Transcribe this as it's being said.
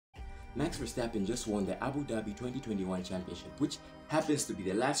Max Verstappen just won the Abu Dhabi 2021 championship, which happens to be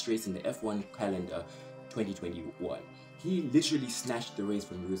the last race in the F1 calendar 2021. He literally snatched the race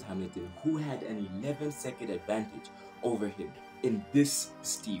from Lewis Hamilton, who had an 11-second advantage over him in this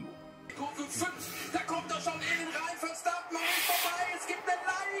steal. Kurve 5, da kommt schon innen rein, Verstappen vorbei, es gibt eine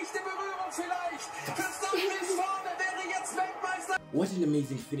leichte Berührung vielleicht. Verstappen ist vorne, wäre jetzt Weltmeister. What an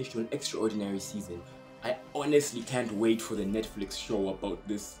amazing finish to an extraordinary season. I honestly can't wait for the Netflix show about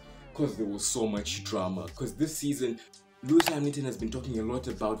this, because there was so much drama. Because this season, Lewis Hamilton has been talking a lot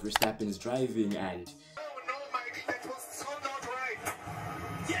about Verstappen's driving and... Oh no, Michael, that was so not right.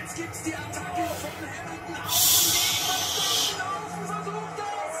 Jetzt gibt's die Attacke von Hamilton auf. Verstappen außen versucht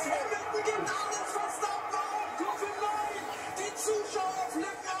das. Hamilton gibt alles, Verstappen auf. Kurve 9. Die Zuschauer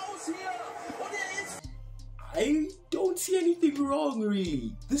flippen aus hier. Und ist... I don't see anything wrong,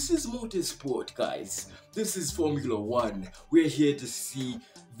 really. This is motorsport, guys. This is Formula 1. We're here to see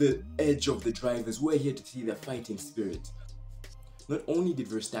the edge of the drivers. We're here to see the fighting spirit. Not only did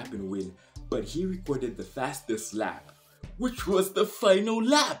Verstappen win, but he recorded the fastest lap, which was the final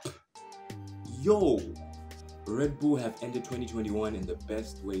lap. Yo! Red Bull have ended 2021 in the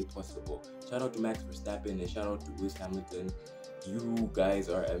best way possible. Shout out to Max Verstappen and shout out to Lewis Hamilton. You guys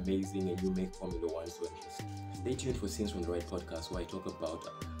are amazing and you make Formula 1 so interesting. Stay tuned for Scenes from the Right podcast, where I talk about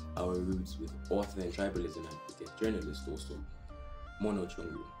our roots with author and tribalism advocate, journalist also, Mono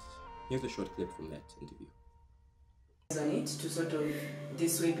Chongu. Here's a short clip from that interview. On it to sort of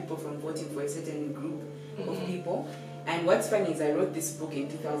dissuade people from voting for a certain group of people. And what's funny is I wrote this book in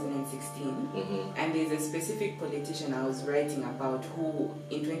 2016, and there's a specific politician I was writing about who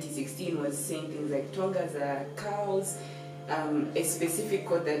in 2016 was saying things like Tongas are cows. A specific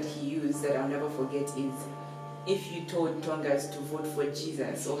quote that he used that I'll never forget is, if you told Tongas to vote for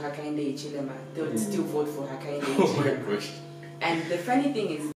Jesus or Hakainde Ichilema, they would still vote for Hakainde Ichilema. And the funny thing is,